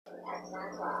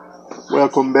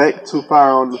Welcome back to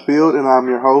Fire on the Field, and I'm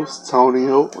your host, Tony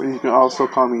Hill, or you can also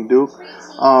call me Duke.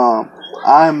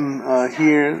 I'm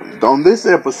here on this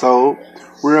episode.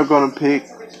 We're going to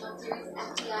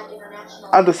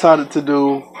I decided to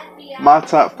do my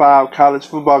top 5 college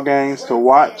football games to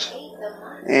watch,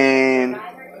 and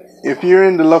if you're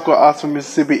in the local Austin,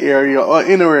 Mississippi area or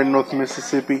anywhere in North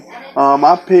Mississippi,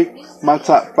 I picked my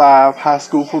top 5 high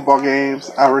school football games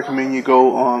I recommend you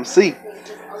go see.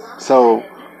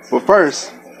 But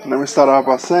first, let me start off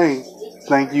by saying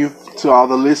thank you to all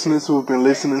the listeners who have been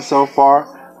listening so far.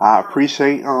 I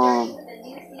appreciate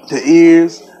the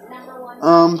ears.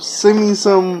 Send me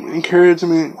some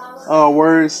encouragement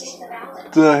words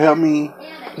to help me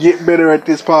get better at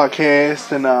this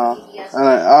podcast. And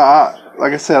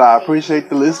like I said, I appreciate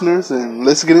the listeners, and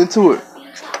let's get into it.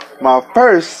 My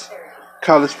first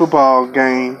college football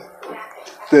game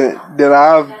that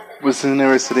I was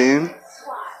interested in,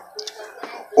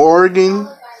 Oregon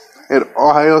at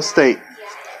Ohio State,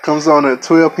 comes on at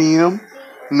 12 p.m.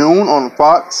 noon on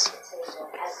Fox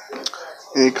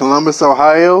in Columbus,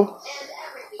 Ohio.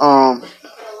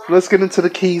 Let's get into the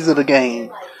keys of the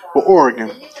game for Oregon.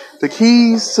 The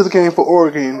keys to the game for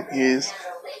Oregon is,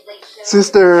 since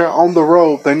they're on the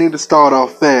road, they need to start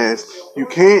off fast. You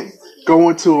can't go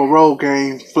into a road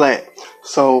game flat.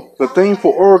 So the thing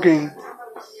for Oregon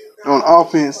on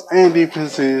offense and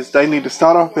defense is they need to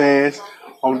start off fast.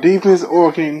 On defense,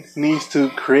 Oregon needs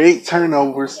to create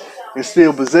turnovers and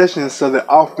steal possessions so that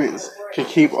offense can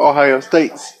keep Ohio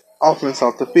State's offense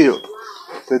off the field.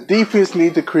 The defense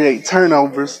needs to create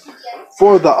turnovers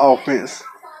for the offense.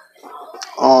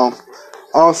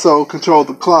 Also control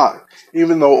the clock.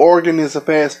 Even though Oregon is a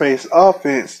fast-paced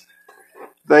offense,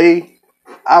 I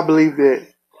believe that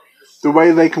the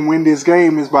way they can win this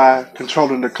game is by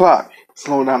controlling the clock,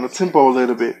 slowing down the tempo a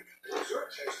little bit.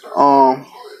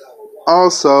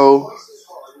 Also,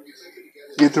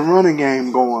 get the running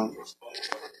game going.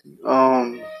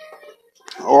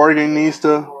 Oregon needs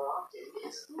to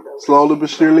slowly but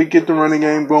surely get the running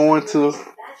game going to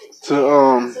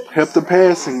help the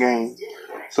passing game.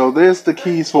 So there's the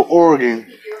keys for Oregon.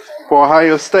 For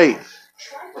Ohio State,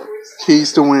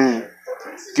 keys to win: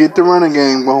 get the running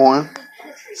game going,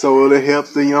 so it'll help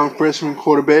the young freshman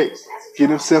quarterback get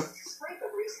himself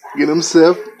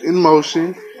in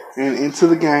motion and into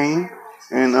the game,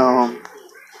 and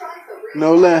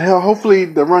hopefully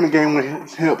the running game will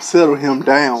help settle him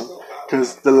down,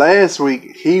 because the last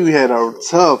week he had a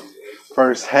tough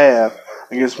first half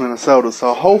against Minnesota.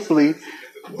 So hopefully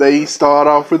they start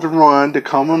off with the run to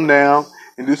calm him down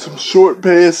and do some short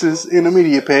passes,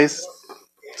 intermediate passes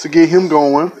to get him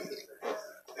going.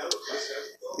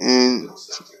 And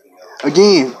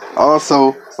again,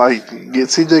 also get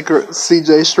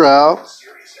CJ Stroud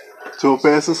to a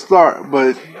faster start,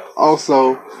 but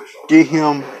also get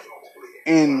him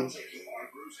in.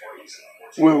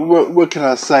 What can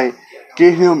I say?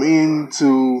 Get him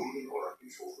into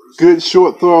good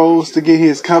short throws to get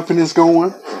his confidence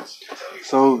going,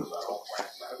 so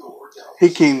he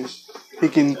can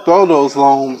throw those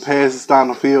long passes down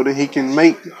the field, and he can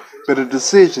make better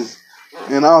decisions.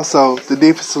 And also, the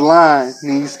defensive line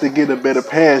needs to get a better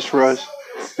pass rush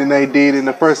than they did in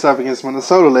the first half against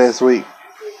Minnesota last week.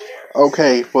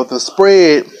 Okay, for the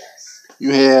spread,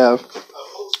 you have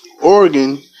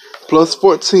Oregon plus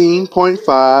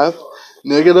 14.5,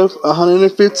 negative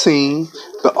 115.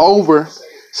 The over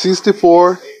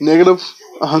 64, negative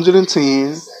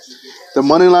 110. The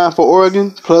money line for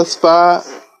Oregon plus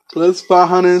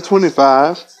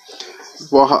 525.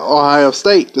 For Ohio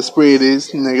State, the spread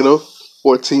is negative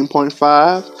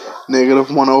 14.5, negative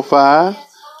 105.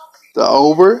 The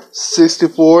over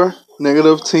 64,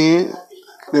 negative 10,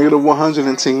 negative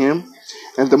 110.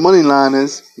 And the money line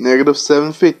is negative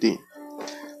 750.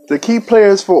 The key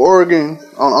players for Oregon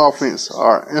on offense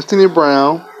are Anthony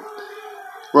Brown,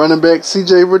 running back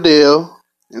C.J. Verdell,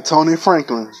 and Tony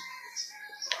Franklin.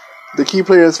 The key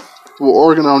players for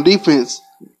Oregon on defense,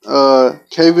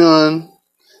 Kayvon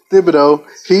Thibodeau,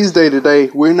 he's day-to-day.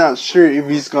 We're not sure if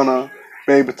he's going to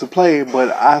be able to play,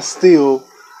 but I still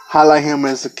highlight him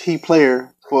as a key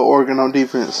player for Oregon on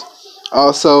defense.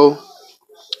 Also,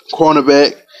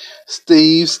 cornerback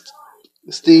Steve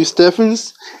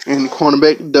Stephens and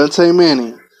cornerback Dante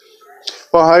Manning.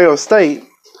 For Ohio State,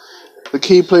 the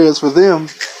key players for them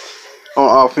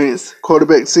on offense,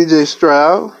 quarterback C.J.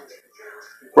 Stroud,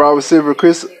 wide receiver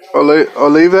Chris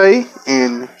Olave,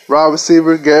 and wide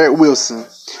receiver Garrett Wilson.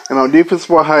 And on defense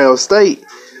for Ohio State,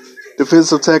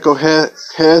 defensive tackle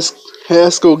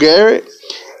Haskell Garrett,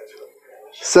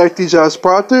 safety Josh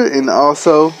Proctor, and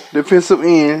also defensive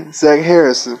end Zach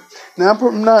Harrison. Now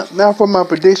for my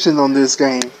prediction on this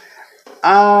game.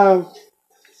 I've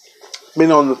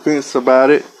been on the fence about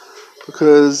it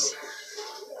because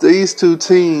these two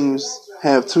teams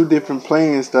have two different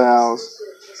playing styles.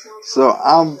 So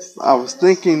I was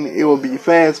thinking it will be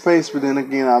fast paced, but then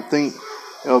again I think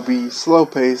it'll be slow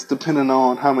paced depending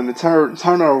on how many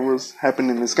turnovers happen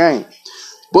in this game.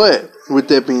 But with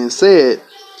that being said,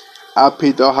 I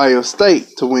picked Ohio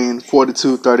State to win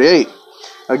 42-38.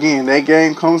 Again, that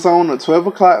game comes on at 12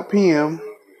 o'clock p.m.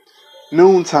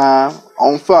 noontime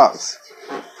on Fox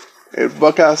at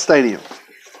Buckeye Stadium.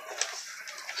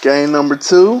 Game number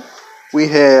 2, we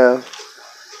have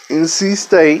NC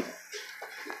State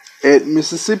at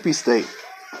Mississippi State.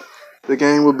 The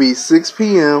game will be 6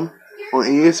 p.m. on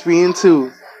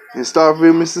ESPN2 in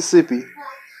Starkville, Mississippi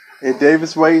at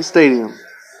Davis Wade Stadium.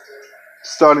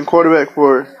 Starting quarterback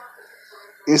for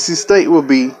NC State will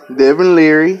be Devin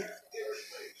Leary.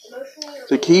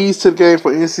 The keys to the game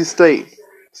for NC State: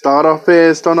 start off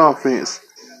fast on offense.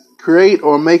 Create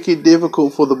or make it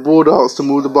difficult for the Bulldogs to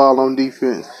move the ball on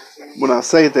defense. When I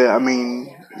say that, I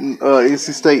mean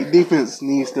NC State defense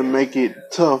needs to make it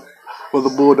tough for the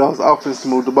Bulldogs offense to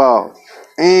move the ball.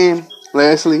 And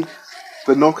lastly,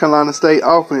 the North Carolina State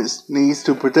offense needs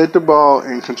to protect the ball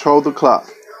and control the clock.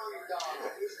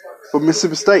 For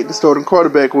Mississippi State, the starting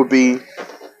quarterback will be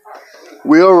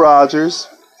Will Rogers.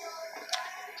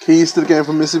 Keys to the game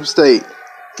for Mississippi State: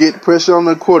 get pressure on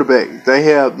the quarterback.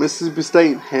 Mississippi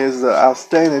State has an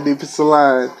outstanding defensive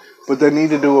line, but they need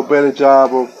to do a better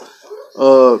job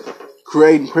of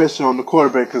creating pressure on the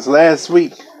quarterback. Because last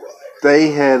week they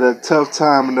had a tough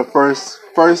time in the first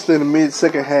and the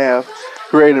mid-second half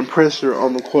creating pressure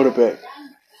on the quarterback.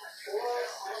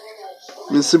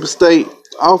 Mississippi State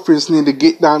offense need to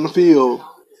get down the field,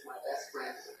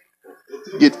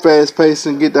 get fast-paced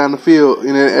and get down the field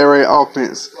in that area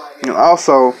offense. And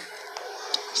also,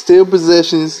 steal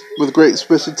possessions with great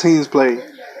special teams play.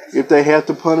 If they have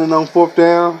to punt it on fourth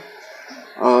down,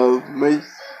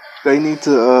 they need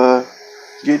to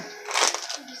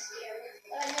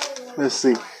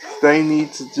They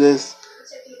need to just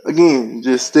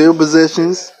steal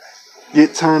possessions,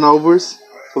 get turnovers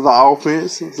for the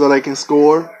offense so they can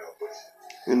score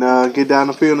and get down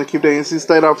the field and keep the NC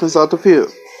State offense off the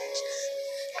field.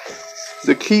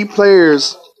 The key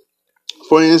players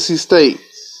for NC State: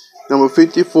 number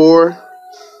 54,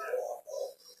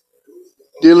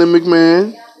 Dylan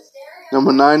McMahon;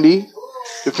 number 90,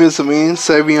 defensive end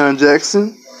Savion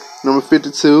Jackson; number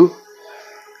 52,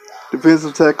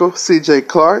 defensive tackle C.J.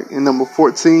 Clark; and number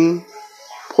 14,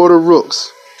 Porter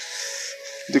Rooks.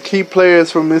 The key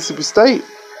players for Mississippi State: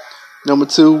 number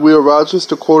 2, Will Rogers,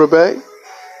 the quarterback;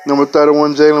 number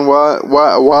 31, Jalen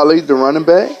Wiley, the running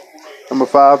back; number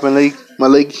 5,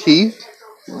 Malik Heath,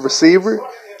 receiver;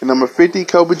 and number 50,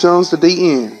 Kobe Jones, the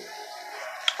DN.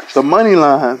 The money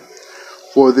line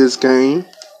for this game: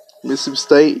 Mississippi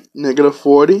State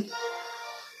 -40,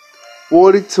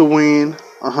 40 to win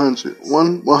 100,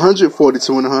 140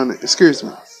 to win 100. Excuse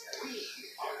me.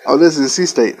 Oh, this is NC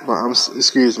State.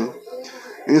 Excuse me.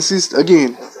 NC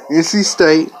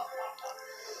State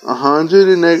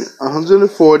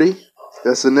 140.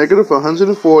 That's a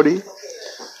 -140.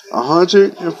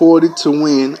 140 to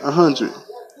win 100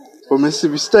 for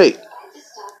Mississippi State.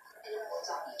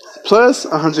 Plus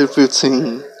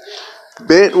 115.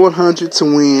 Bet 100 to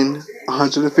win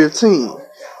 115.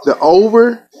 The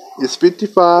over is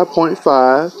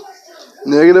 55.5.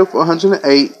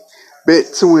 -108.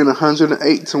 Bet to win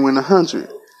 108 to win 100.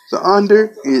 The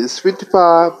under is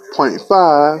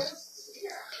 55.5.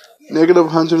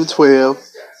 -112.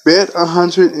 Bet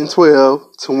 112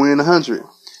 to win 100.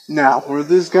 Now, for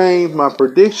this game, my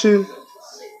prediction,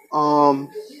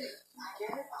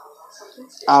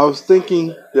 I was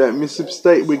thinking that Mississippi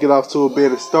State would get off to a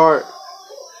better start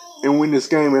and win this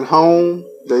game at home.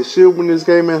 They should win this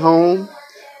game at home.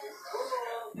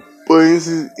 But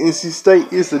NC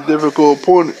State is a difficult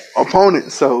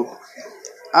opponent, so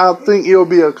I think it'll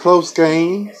be a close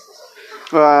game.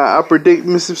 I predict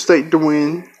Mississippi State to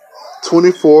win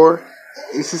 24,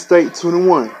 NC State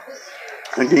 21.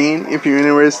 Again, if you're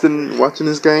interested in watching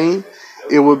this game,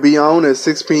 it will be on at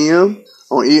 6 p.m.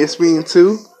 on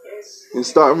ESPN2 in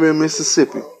Starkville,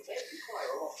 Mississippi.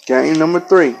 Game number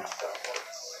 3.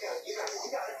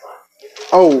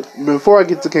 Oh, before I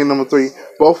get to game number 3,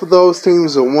 both of those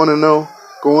teams are 1-0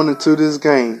 going into this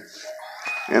game.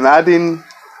 And I didn't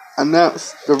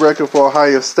announce the record for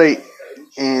Ohio State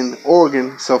and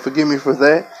Oregon, so forgive me for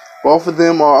that. Both of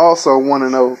them are also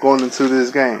 1-0 going into this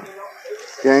game.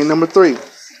 Game number 3.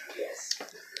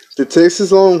 The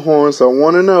Texas Longhorns are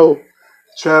 1-0,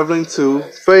 traveling to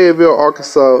Fayetteville,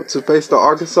 Arkansas to face the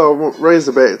Arkansas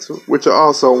Razorbacks, which are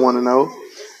also 1-0.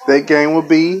 That game will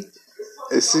be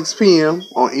at 6 p.m.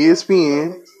 on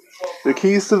ESPN. The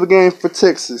keys to the game for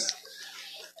Texas: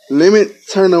 limit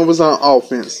turnovers on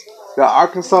offense. The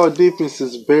Arkansas defense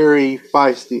is very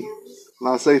feisty.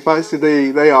 When I say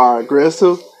feisty, they are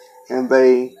aggressive and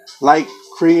they like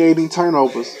creating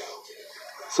turnovers.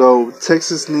 So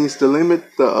Texas needs to limit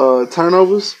the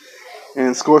turnovers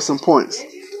and score some points.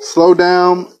 Slow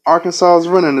down Arkansas's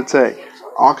running attack.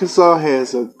 Arkansas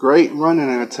has a great running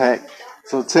attack.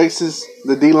 So Texas,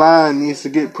 the D-line needs to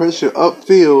get pressure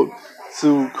upfield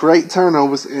to create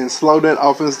turnovers and slow that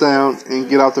offense down and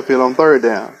get off the field on third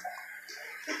down.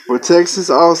 For Texas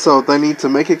also, they need to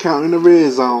make it count in the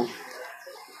red zone.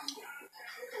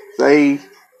 They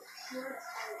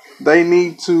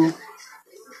need to,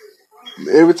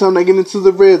 every time they get into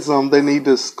the red zone, they need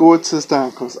to score a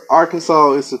touchdown because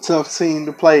Arkansas is a tough team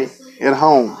to play at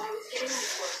home.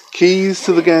 Keys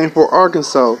to the game for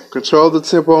Arkansas: control the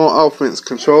tempo on offense,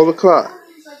 control the clock.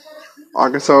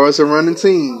 Arkansas is a running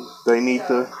team. They need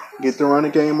to get the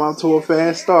running game off to a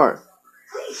fast start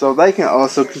so they can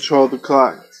also control the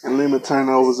clock and limit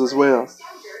turnovers as well.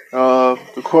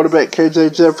 The quarterback,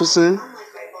 KJ Jefferson,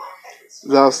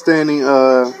 is outstanding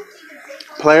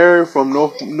player from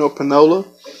North Panola.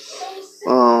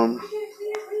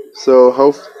 So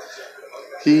hope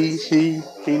he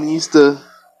needs to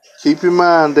keep in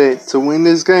mind that to win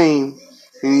this game,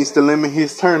 he needs to limit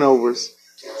his turnovers.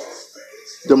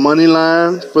 The money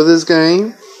line for this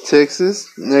game: Texas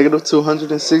negative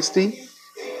 260.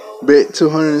 Bet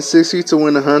 260 to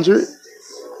win 100.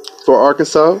 For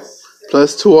Arkansas,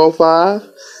 plus 205.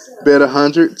 Bet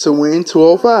 100 to win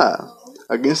 205.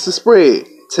 Against the spread: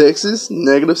 Texas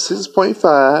negative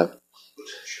 6.5.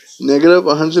 Negative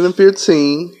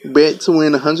 115. Bet to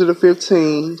win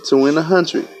 115 to win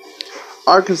 100.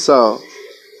 Arkansas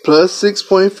plus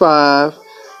 6.5.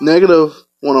 Negative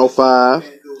 105.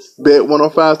 Bet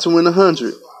 105 to win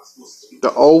 100.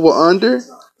 The over-under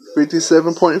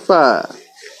 57.5.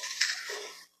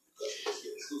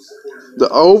 The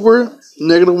over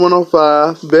negative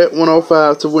 105. Bet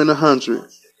 105 to win 100.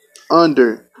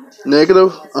 Under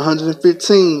negative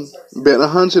 115. Bet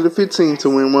 115 to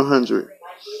win 100.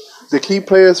 The key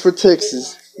players for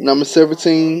Texas: number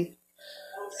 17,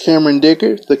 Cameron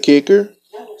Dicker, the kicker.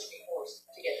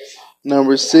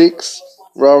 Number 6,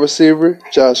 raw receiver,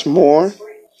 Josh Moore.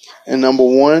 And number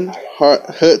 1,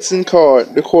 Hudson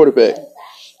Card, the quarterback.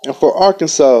 And for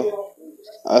Arkansas,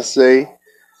 I say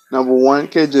number 1,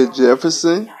 KJ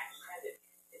Jefferson.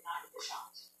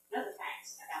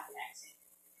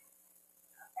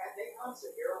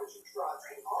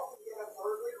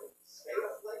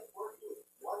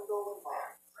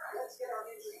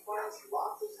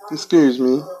 Excuse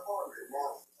me.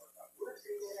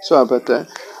 Sorry about that.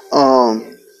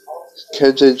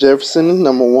 KJ Jefferson,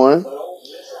 number 1.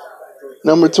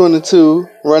 Number 22,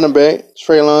 running back,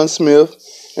 Traylon Smith.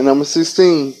 And number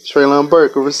 16, Traylon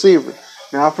Burke, a receiver.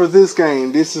 Now for this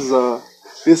game, this is a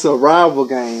rival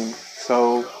game.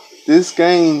 So this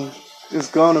game is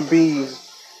gonna be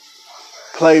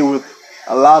played with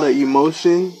a lot of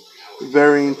emotion,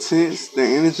 very intense. The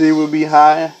energy will be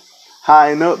high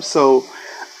and up. So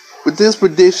with this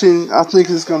prediction, I think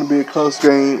it's going to be a close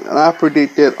game, and I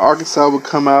predict that Arkansas will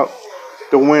come out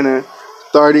the winner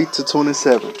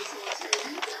 30-27.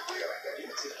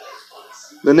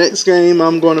 The next game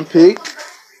I'm going to pick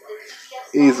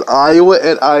is Iowa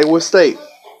at Iowa State.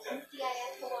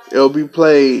 It'll be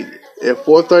played at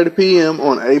 4:30 p.m.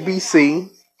 on ABC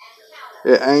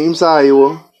at Ames,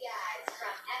 Iowa.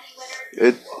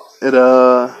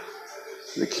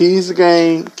 The keys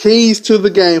to the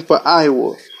game for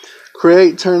Iowa: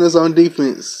 create turners on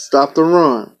defense, stop the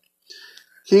run,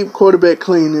 keep quarterback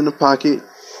clean in the pocket,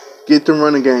 get the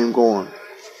running game going.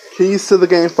 Keys to the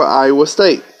game for Iowa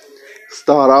State: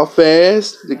 start off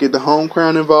fast to get the home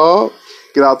crowd involved,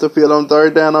 get out the field on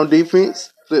third down on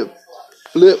defense, flip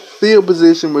field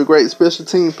position with great special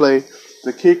team play.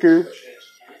 The kicker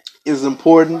is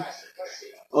important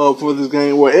for this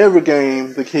game. Whatever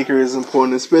game, the kicker is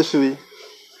important, especially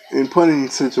in punting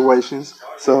situations.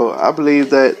 So I believe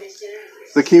that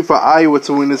the key for Iowa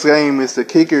to win this game is the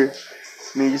kicker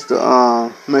needs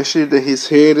to make sure that his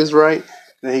head is right,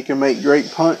 that he can make great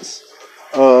punts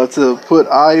to put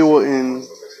Iowa in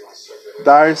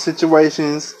dire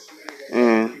situations,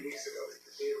 and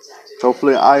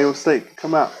hopefully Iowa State can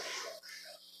come out.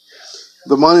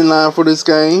 The money line for this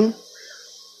game: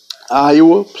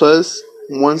 Iowa plus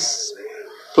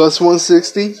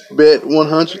 160, bet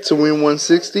 100 to win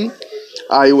 160.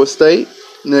 Iowa State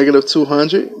negative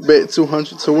 200. Bet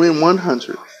 200 to win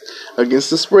 100. Against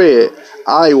the spread,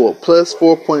 Iowa plus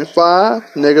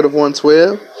 4.5, negative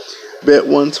 112. Bet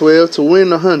 112 to win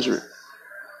 100.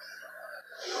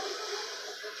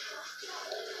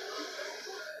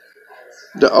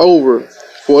 The over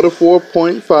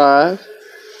 44.5.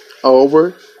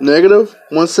 Over negative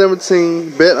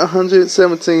 117. Bet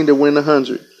 117 to win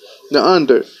 100. The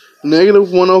under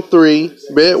negative 103.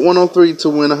 Bet 103 to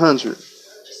win 100.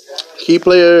 Key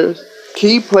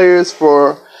players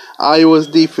for Iowa's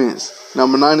defense.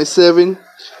 Number 97,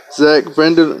 Zach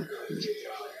Van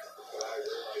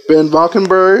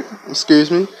Valkenburg.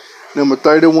 Number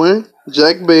 31,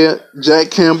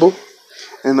 Jack Campbell.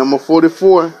 And number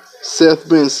 44, Seth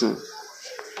Benson.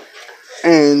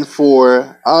 And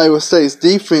for Iowa State's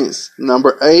defense,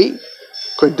 number 8,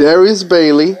 Quadarius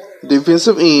Bailey,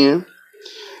 defensive end.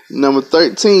 Number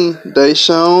 13,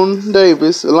 Deshaun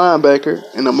Davis, linebacker.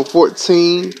 And number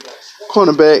 14,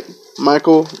 cornerback,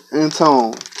 Michael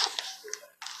Antone.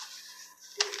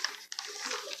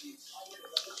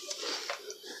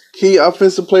 Key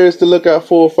offensive players to look out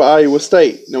for Iowa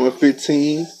State. Number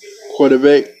 15,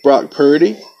 quarterback Brock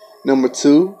Purdy. Number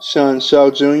 2, Sean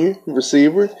Shaw Jr.,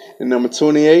 receiver. And number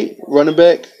 28, running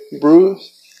back Breece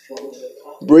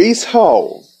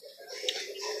Hall.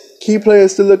 Key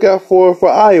players to look out for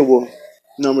Iowa.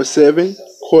 Number 7,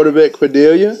 quarterback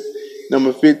Fidelia.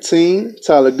 Number 15,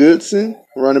 Tyler Goodson,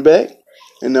 running back.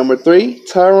 And number 3,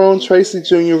 Tyrone Tracy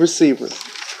Jr., receiver.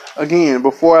 Again,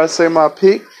 before I say my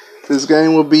pick, this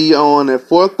game will be on at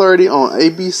 4:30 on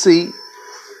ABC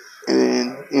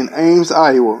in Ames,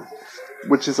 Iowa,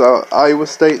 which is Iowa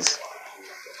State's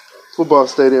football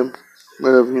stadium,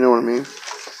 whatever, you know what I mean.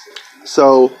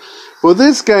 So, for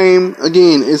this game,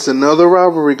 again, it's another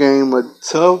rivalry game, a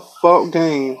tough-fought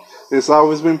game. It's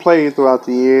always been played throughout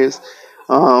the years.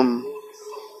 I'm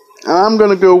going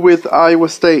to go with Iowa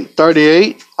State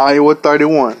 38, Iowa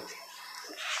 31.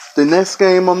 The next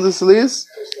game on this list,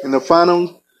 and the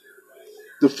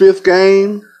fifth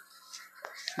game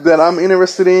that I'm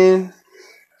interested in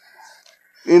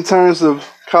terms of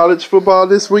college football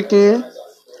this weekend,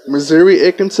 Missouri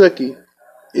at Kentucky.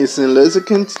 It's in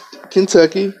Lexington,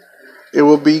 Kentucky. It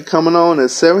will be coming on at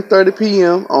 7:30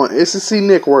 p.m. on SEC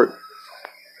Network.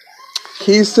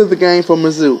 Keys to the game for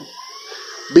Mizzou.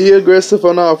 Be aggressive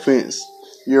on offense.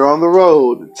 You're on the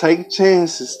road. Take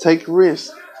chances. Take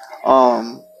risks.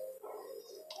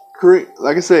 Create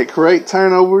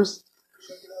turnovers.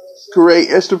 Create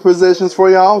extra possessions for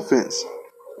your offense.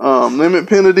 Limit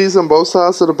penalties on both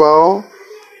sides of the ball.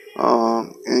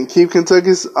 And keep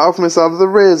Kentucky's offense out of the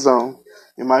red zone.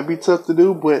 It might be tough to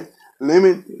do, but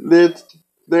limit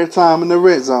their time in the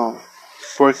red zone.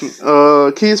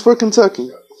 Keys for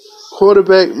Kentucky.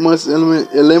 Quarterback must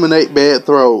eliminate bad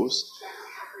throws.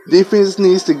 Defense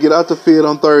needs to get out the field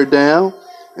on third down.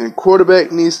 And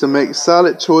quarterback needs to make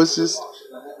solid choices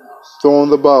throwing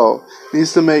the ball.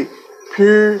 Needs to make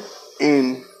pure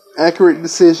and accurate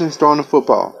decisions throwing the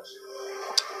football.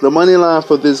 The money line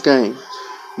for this game.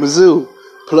 Mizzou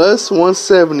plus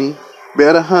 170,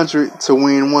 bet 100 to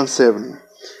win 170.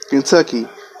 Kentucky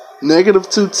negative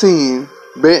 210,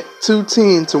 bet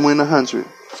 210 to win 100.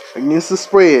 Against the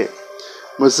spread,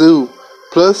 Mizzou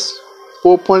plus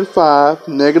 4.5,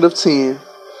 negative 110,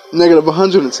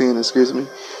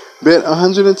 bet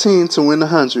 110 to win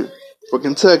 100. For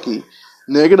Kentucky,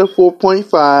 negative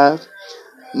 4.5,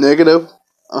 negative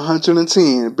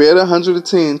 110, bet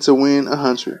 110 to win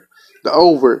 100. The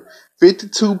over,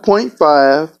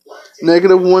 52.5,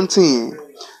 negative 110,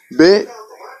 bet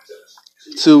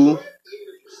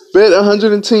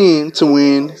 110 to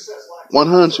win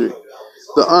 100.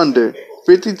 The under,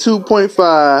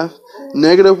 52.5,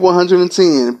 negative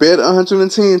 110, bet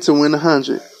 110 to win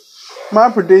 100. My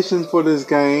prediction for this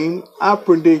game, I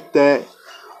predict that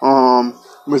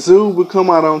Mizzou will come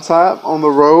out on top on the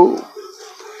road,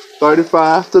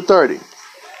 35-30.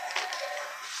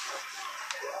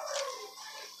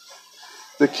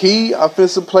 The key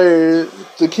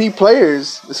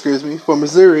players for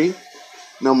Missouri,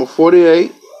 number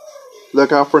 48,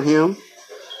 look out for him.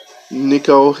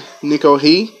 Nico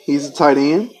he's a tight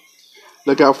end.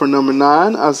 Look out for number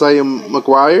 9, Isaiah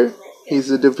McGuire, he's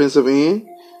a defensive end.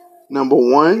 Number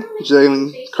 1,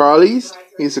 Jalen Carles,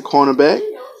 he's a cornerback.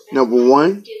 Number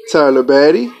 1, Tyler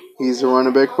Batty, he's a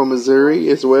running back for Missouri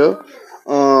as well.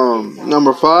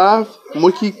 Number 5,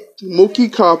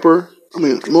 Mookie Cooper,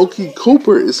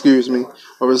 a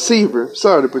receiver.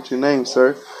 Sorry to put your name,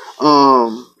 sir.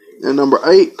 And number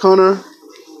 8, Connor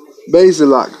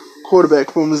Bazelak,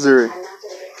 quarterback for Missouri.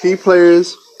 Key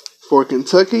players for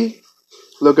Kentucky,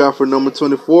 look out for number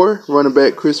 24, running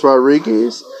back Chris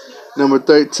Rodriguez. Number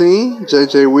 13,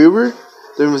 J.J. Weaver,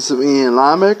 defensive end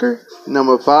linebacker.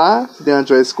 Number 5,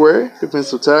 DeAndre Square,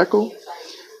 defensive tackle.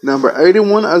 Number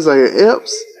 81, Isaiah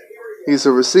Epps, he's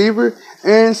a receiver.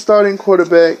 And starting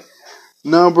quarterback,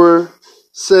 number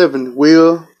 7,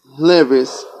 Will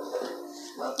Levis.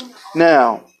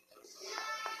 Now,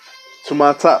 to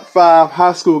my top 5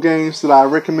 high school games that I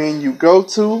recommend you go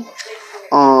to.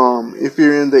 If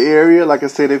you're in the area, like I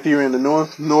said, if you're in the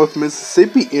North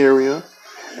Mississippi area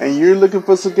and you're looking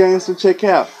for some games to check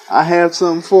out, I have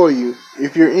some for you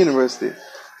if you're interested.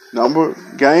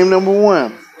 Game number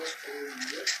 1.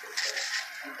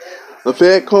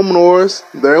 Lafayette Commodores,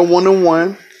 they're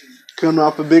 1-1, coming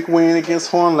off a big win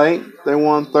against Horn Lake. They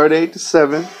won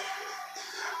 38-7.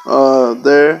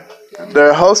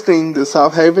 They're hosting the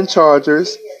South Haven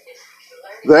Chargers.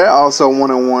 They're also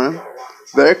 1-1.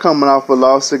 They're coming off a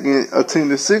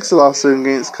 10-6 loss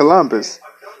against Columbus.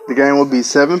 The game will be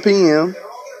 7 p.m.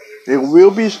 It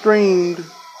will be streamed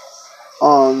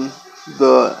on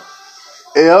the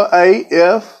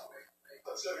LAFCO.live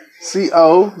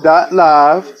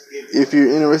if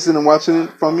you're interested in watching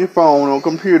it from your phone or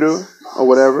computer or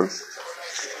whatever.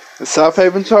 The South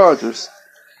Haven Chargers.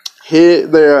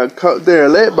 They're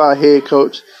led by head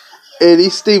coach Eddie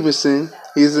Stevenson.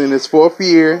 He's in his 4th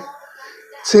year.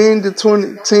 10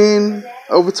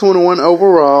 over 21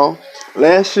 overall.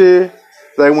 Last year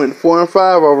they went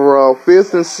 4-5 overall,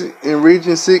 5th in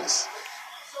Region 6.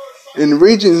 In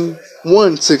Region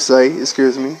 1 6A,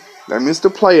 excuse me. That missed the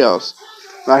playoffs.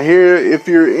 Now here, if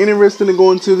you're interested in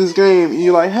going to this game,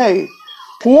 you're like, hey,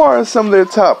 who are some of their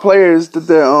top players that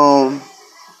they're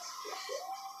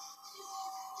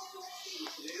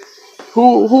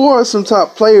who are some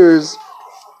top players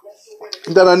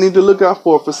that I need to look out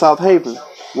for South Haven?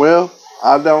 Well,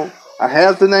 I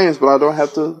have the names, but I don't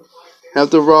have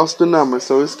the roster numbers,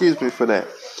 so excuse me for that.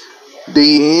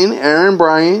 DN Aaron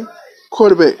Bryant,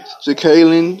 quarterback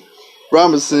Jacqueline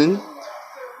Robinson,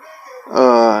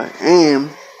 and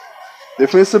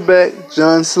defensive back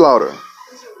John Slaughter.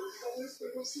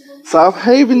 South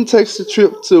Haven takes the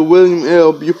trip to William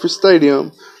L. Buford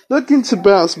Stadium, looking to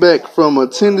bounce back from a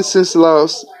 10-6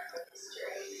 loss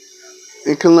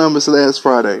in Columbus last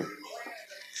Friday.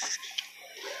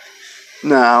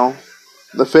 Now,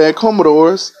 the Lafayette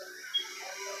Commodores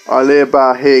are led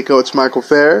by head coach Michael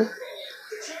Farrer.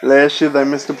 Last year they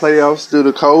missed the playoffs due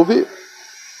to COVID.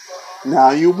 Now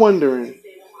you're wondering,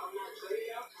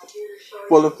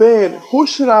 for Lafayette, who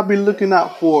should I be looking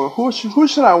out for? Who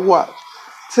should I watch?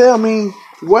 Tell me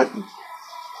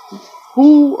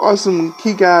who are some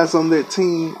key guys on that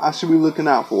team I should be looking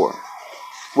out for?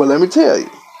 Well, let me tell you.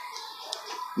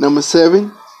 Number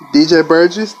 7, DJ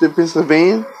Burgess, defensive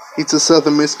end. He's a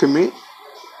Southern Miss commit.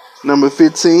 Number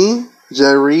 15,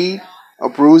 Jay Reed, a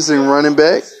bruising running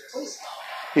back.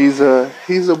 He's a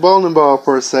bowling ball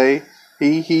per se.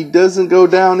 He doesn't go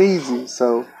down easy.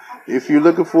 So if you're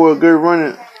looking for a good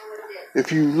runner,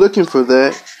 if you're looking for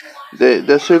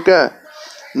that's your guy.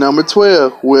 Number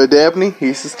 12, Will Dabney.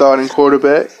 He's the starting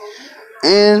quarterback.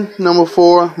 And number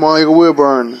 4, Mario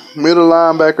Wilburn, middle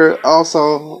linebacker,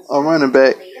 also a running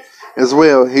back as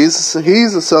well. He's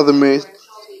a Southern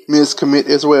Miss commit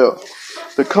as well.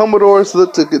 The Commodores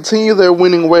look to continue their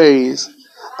winning ways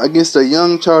against a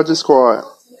young Charger squad.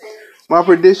 My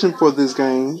prediction for this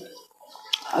game,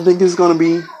 I think it's going to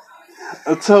be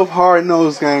a tough,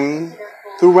 hard-nosed game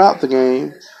throughout the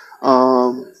game.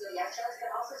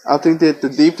 I think that the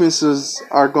defenses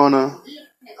are going to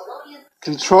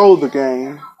control the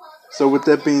game. So with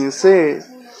that being said,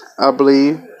 I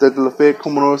believe that the Lafayette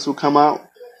Commodores will come out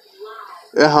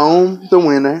at home the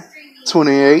winner,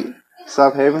 28,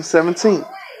 South Haven 17.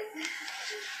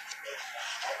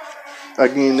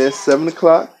 Again, that's 7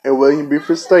 o'clock at William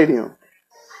Buford Stadium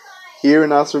here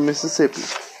in Oxford, Mississippi.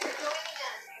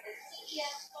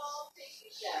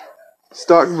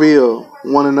 Starkville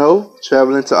 1-0,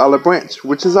 traveling to Olive Branch,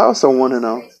 which is also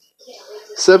 1-0.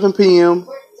 7 p.m.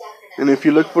 And if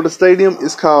you look for the stadium,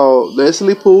 it's called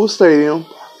Leslie Poole Stadium,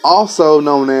 also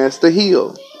known as The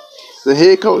Hill. The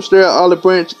head coach there at Olive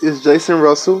Branch is Jason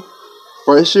Russell.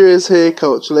 First year as head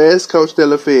coach, last coach at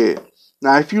Lafayette.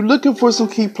 Now, if you're looking for some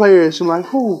key players, you're like,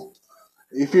 who?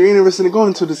 If you're interested in going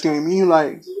into this game, you're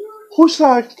like, who should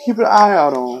I keep an eye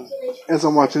out on as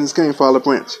I'm watching this game for Olive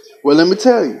Branch? Well, let me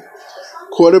tell you.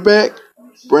 Quarterback,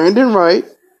 Brandon Wright.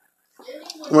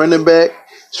 Running back,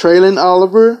 Traylon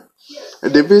Oliver.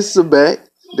 And defensive back,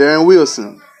 Darren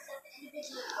Wilson.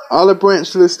 Olive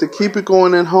Branch looks to keep it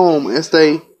going at home as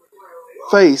they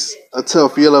face a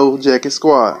tough Yellow Jacket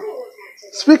squad.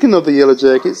 Speaking of the Yellow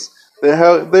Jackets,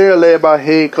 they're led by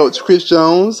head coach Chris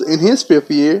Jones in his 5th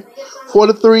year,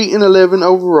 43-11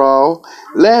 overall.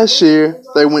 Last year,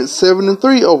 they went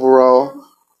 7-3 overall.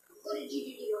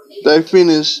 They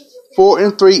finished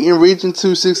 4-3 in Region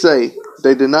 2-6A.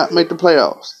 They did not make the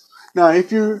playoffs. Now,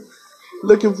 if you're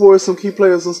looking for some key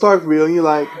players in Starkville, and you're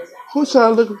like, who should I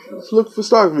look for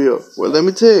Starkville? Well, let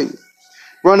me tell you.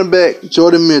 Running back,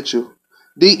 Jordan Mitchell.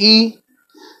 DE,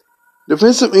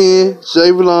 defensive end,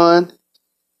 Javelin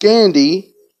Gandy.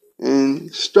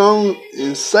 And strong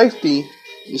in safety,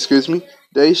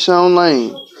 Deshaun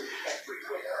Lane.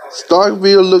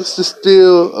 Starkville looks to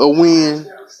steal a win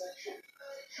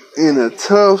in a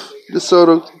tough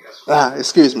DeSoto.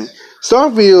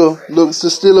 Starkville looks to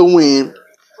steal a win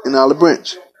in Olive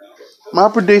Branch. My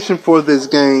prediction for this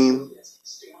game,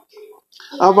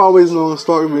 I've always known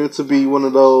Starkville to be one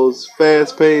of those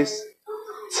fast-paced,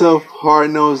 tough,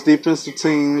 hard-nosed defensive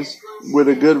teams with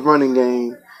a good running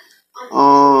game.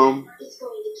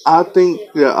 I think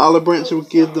that Olive Branch will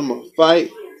give them a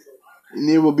fight, and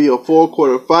it will be a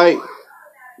 4-quarter fight.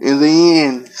 In the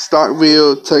end,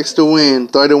 Starkville takes the win,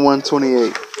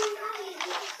 31-28.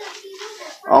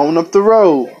 On up the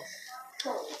road,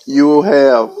 you will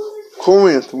have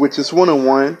Corinth, which is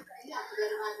 1-1,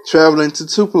 traveling to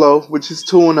Tupelo, which is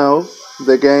 2-0.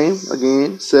 The game,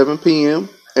 again, 7 p.m.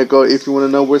 If you want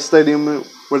to know where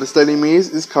the stadium is,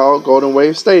 it's called Golden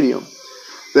Wave Stadium.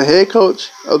 The head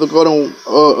coach of the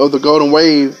Golden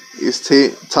Wave is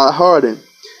Todd Harding.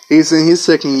 He's in his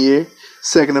second year,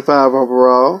 2nd-5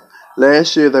 overall.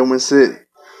 Last year they went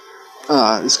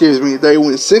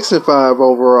 6-5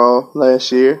 overall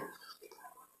last year,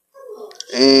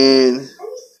 and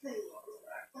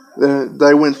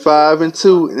they went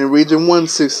 5-2 in Region 1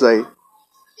 6A.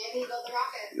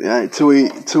 To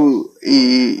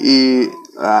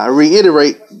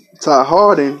reiterate, Todd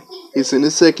Harding is in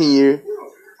his second year.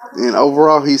 And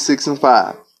overall, he's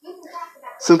 6-5.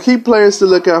 Some key players to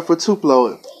look out for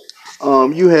Tupelo.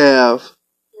 You have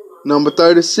number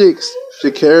 36,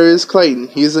 Shakarius Clayton.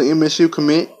 He's an MSU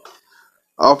commit.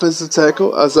 Offensive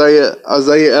tackle, Isaiah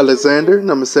Alexander,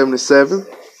 number 77.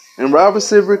 And wide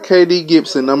receiver, KD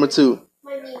Gibson, number 2.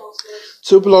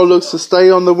 Tupelo looks to stay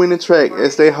on the winning track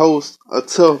as they host a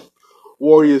tough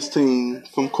Warriors team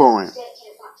from Corinth.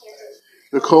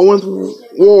 The Corinth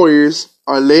Warriors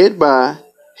are led by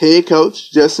head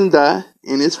coach Justin Dye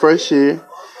in his first year.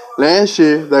 Last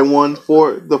year, they won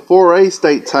the 4A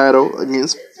state title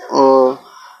against, I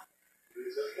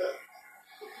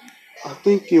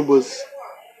think it was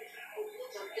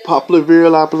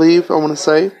Poplarville, I believe, I want to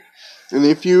say. And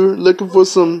if you're looking for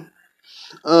some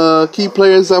key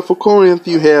players out for Corinth,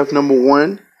 you have number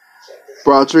 1,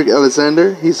 Broderick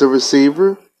Alexander. He's a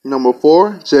receiver. Number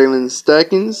 4, Jalen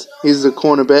Stackins. He's a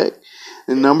cornerback.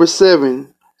 And number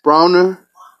 7, Browner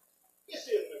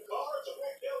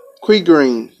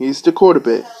Green, he's the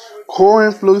quarterback.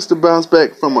 Corinth looks to bounce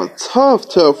back from a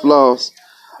tough loss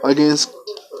against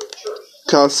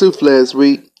Kossuth last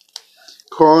week.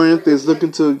 Corinth is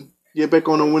looking to get back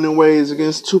on the winning ways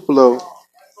against Tupelo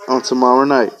on tomorrow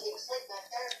night.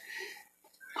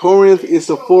 Corinth is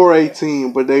a 4A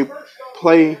team, but they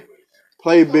play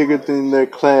bigger than their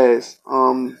class.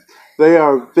 They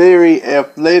are very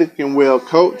athletic and well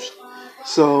coached.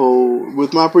 So,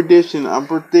 with my prediction, I'm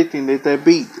predicting that they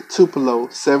beat Tupelo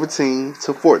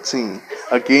 17-14.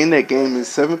 Again, that game is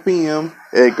 7 p.m.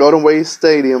 at Golden Wave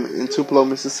Stadium in Tupelo,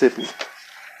 Mississippi.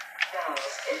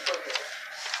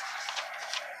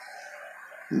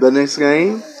 The next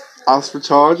game, Oxford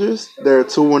Chargers. They're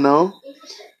 2-0,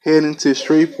 heading to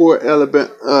Shreveport,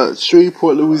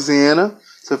 Louisiana,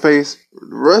 to face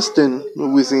Ruston,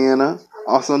 Louisiana,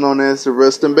 also known as the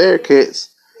Ruston Bearcats.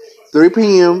 3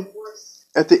 p.m.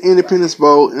 at the Independence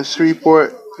Bowl in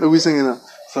Shreveport, Louisiana.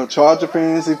 So, Charger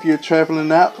fans, if you're traveling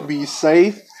out, be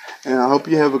safe, and I hope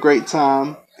you have a great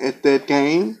time at that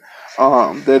game.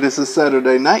 That is a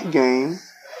Saturday night game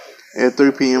at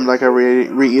 3 p.m., like I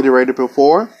reiterated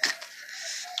before.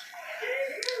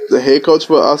 The head coach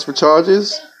for Oxford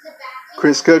Chargers,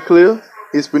 Chris Cutcliffe,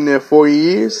 he's been there 4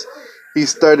 years.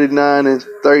 He's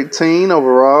 39-13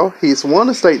 overall. He's won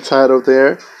a state title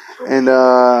there, and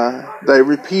they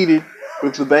repeated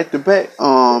with the back-to-back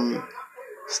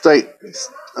state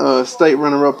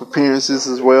runner-up appearances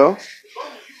as well.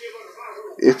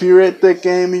 If you're at that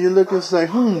game and you're looking to say,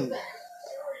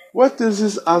 what does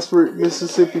this Oxford,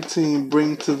 Mississippi team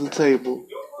bring to the table?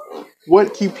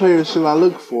 What key players should I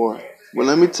look for? Well,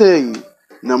 let me tell you.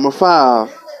 Number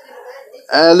 5,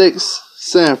 Alex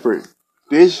Sanford.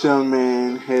 This young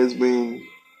man has been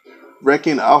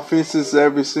wrecking offenses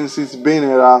ever since he's been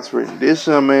at Oxford. This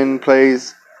young man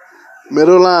plays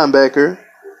middle linebacker.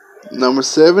 Number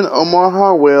 7, Omar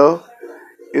Harwell,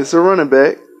 is a running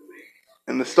back.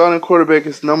 And the starting quarterback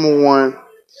is number 1,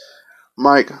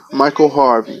 Michael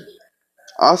Harvey.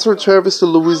 Oxford travels to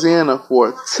Louisiana for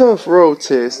a tough road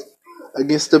test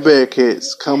against the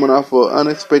Bearcats, coming off an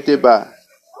unexpected bye.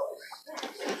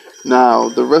 Now,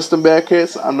 the rest of the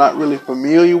Bearcats I'm not really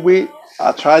familiar with.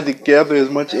 I tried to gather as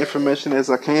much information as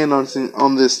I can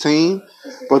on this team,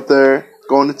 but they're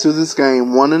going into this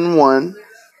game 1-1,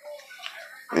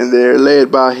 and they're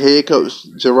led by head coach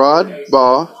Gerard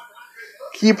Ball.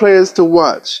 Key players to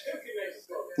watch: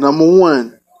 number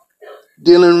 1,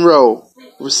 Dylan Rowe,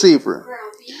 receiver.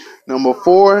 Number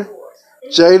 4,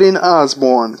 Jaden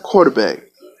Osborne, quarterback.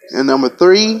 And number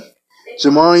 3,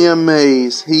 Jamarian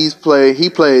Mays. He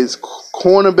plays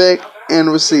cornerback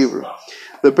and receiver.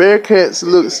 The Bearcats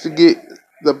look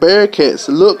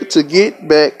to get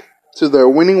back to their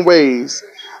winning ways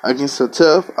against a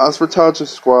tough Oxford Chargers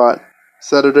squad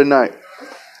Saturday night.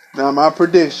 Now, my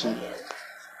prediction.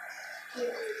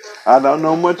 I don't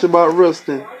know much about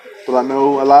Ruston, but I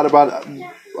know a lot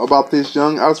about this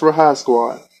young Oxford High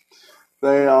squad.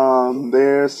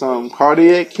 They're some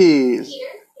cardiac kids.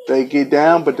 They get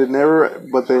down, but they're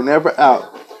never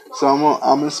out. So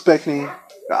I'm expecting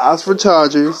the Oxford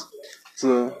Chargers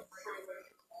to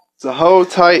hold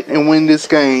tight and win this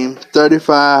game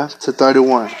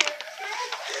 35-31.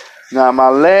 Now, my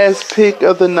last pick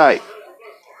of the night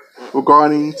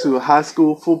regarding to high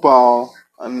school football,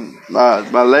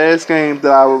 my last game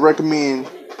that I would recommend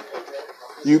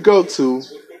you go to,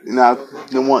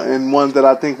 one that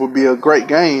I think would be a great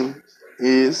game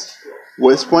is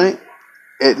West Point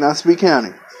at Noxubee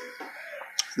County.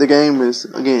 The game is,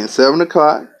 again, 7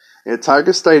 o'clock at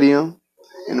Tiger Stadium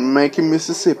in Macon,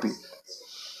 Mississippi.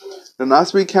 The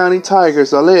Noxubee County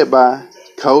Tigers are led by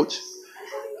Coach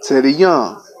Teddy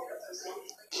Young.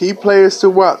 Key players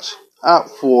to watch out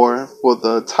for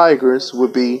the Tigers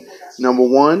would be number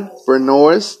 1,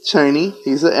 Vernoris Cheney.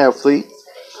 He's an athlete.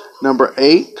 Number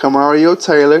 8, Camario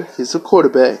Taylor. He's a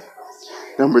quarterback.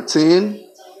 Number 10,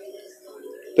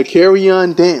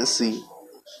 Lakarion Dancy,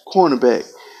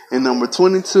 cornerback. And number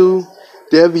 22,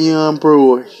 Devion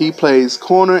Brewer. He plays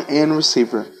corner and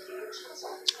receiver.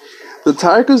 The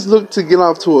Tigers look to get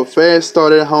off to a fast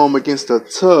start at home against a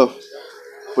tough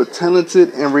but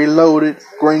talented and reloaded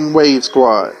Green Wave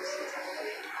squad.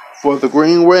 For the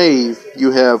Green Wave,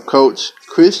 you have Coach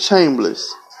Chris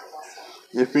Chambers.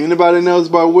 If anybody knows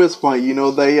about West Point, you know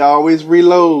they always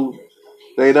reload.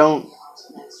 They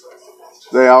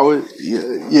always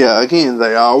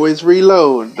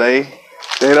reload. They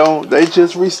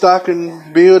just restock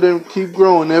and build and keep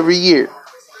growing every year.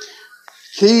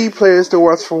 Key players to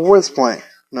watch for West Point.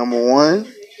 Number 1,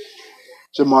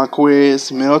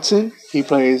 Jamarquez Milton. He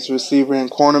plays receiver and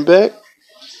cornerback.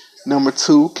 Number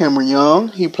 2, Cameron Young.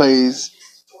 He plays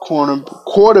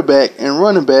quarterback and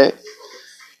running back.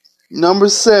 Number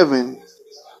 7,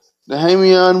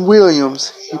 Dahamian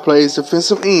Williams. He plays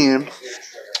defensive end.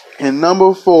 And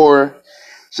number 4,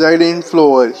 Jaden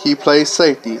Floyd. He plays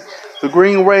safety. The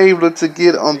Green Wave look to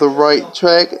get on the right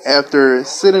track after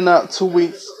sitting out 2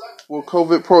 weeks with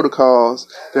COVID protocols.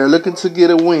 They're looking to get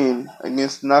a win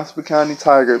against the Noxubee County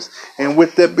Tigers. And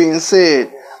with that being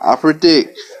said, I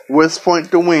predict West Point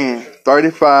to win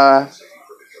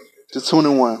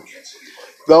 35-21.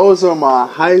 Those are my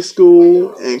high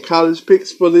school and college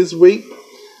picks for this week.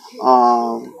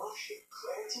 I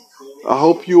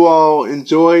hope you all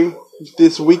enjoy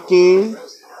this weekend.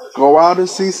 Go out and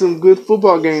see some good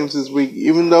football games this week,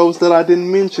 even those that I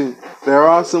didn't mention. There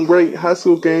are some great high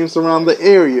school games around the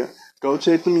area. Go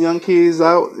check them young kids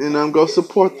out and go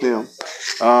support them.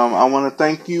 I want to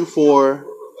thank you for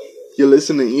your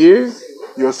listening ear,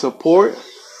 your support.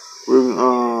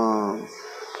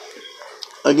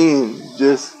 Again,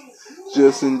 just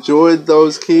enjoy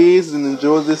those kids and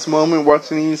enjoy this moment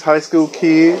watching these high school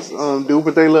kids do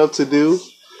what they love to do.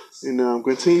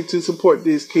 Continue to support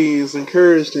these kids,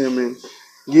 encourage them, and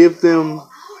give them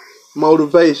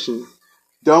motivation.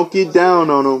 Don't get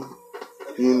down on them.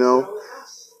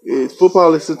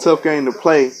 Football is a tough game to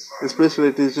play, especially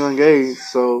at this young age.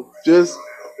 So just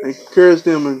encourage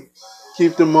them and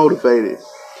keep them motivated.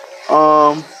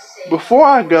 Before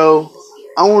I go,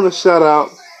 I want to shout out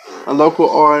a local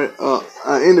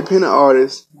an independent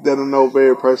artist that I know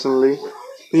very personally.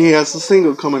 He has a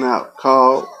single coming out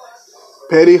called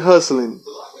Petty Hustling.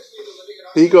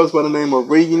 He goes by the name of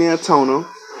Reunion Tono,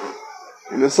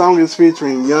 and the song is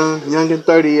featuring Young and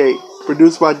 38,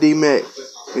 produced by D-Mac,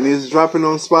 and it's dropping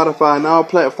on Spotify and all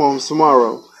platforms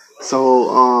tomorrow.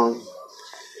 So,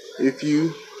 if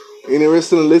you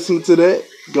interested in listening to that,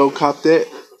 go cop that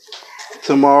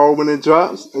tomorrow when it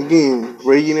drops. Again,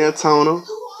 Reunion Tono,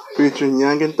 featuring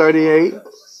Young and 38,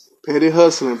 Petty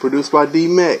Hustling, produced by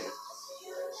D-Mac.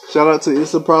 Shout out to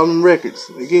It's a Problem Records.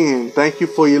 Again, thank you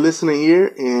for your listening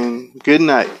ear, and good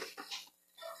night.